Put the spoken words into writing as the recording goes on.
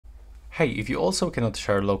Hey, if you also cannot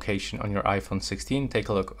share location on your iPhone 16, take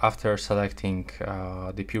a look. After selecting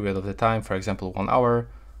the period of the time, for example 1 hour,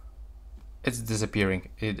 it's disappearing.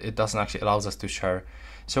 It doesn't actually allow us to share.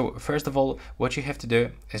 So first of all, what you have to do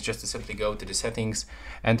is just to simply go to the settings,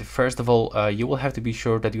 and first of all you will have to be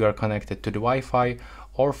sure that you are connected to the Wi-Fi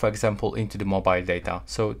or, for example, into the mobile data.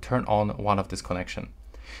 So turn on one of this connection.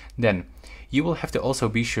 Then you will have to also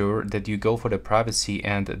be sure that you go for the privacy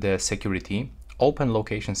and the security, open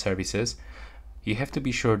location services. You have to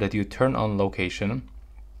be sure that you turn on location.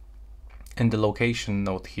 In the location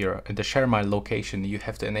note here, in the share my location, you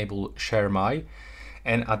have to enable share my,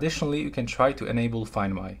 and additionally you can try to enable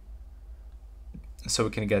find my. So we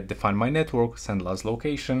can get the find my network, send last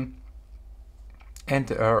location. And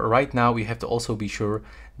right now we have to also be sure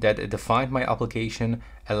that the find my application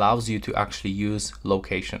allows you to actually use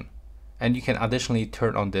location. And you can additionally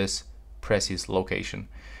turn on this press use location.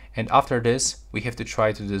 And after this, we have to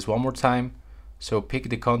try to do this one more time. So pick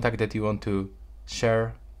the contact that you want to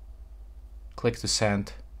share, click to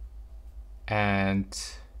send, and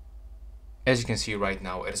as you can see right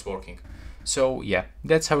now, it is working. So yeah,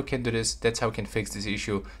 that's how we can do this. That's how we can fix this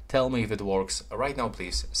issue. Tell me if it works. Right now,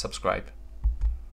 please subscribe.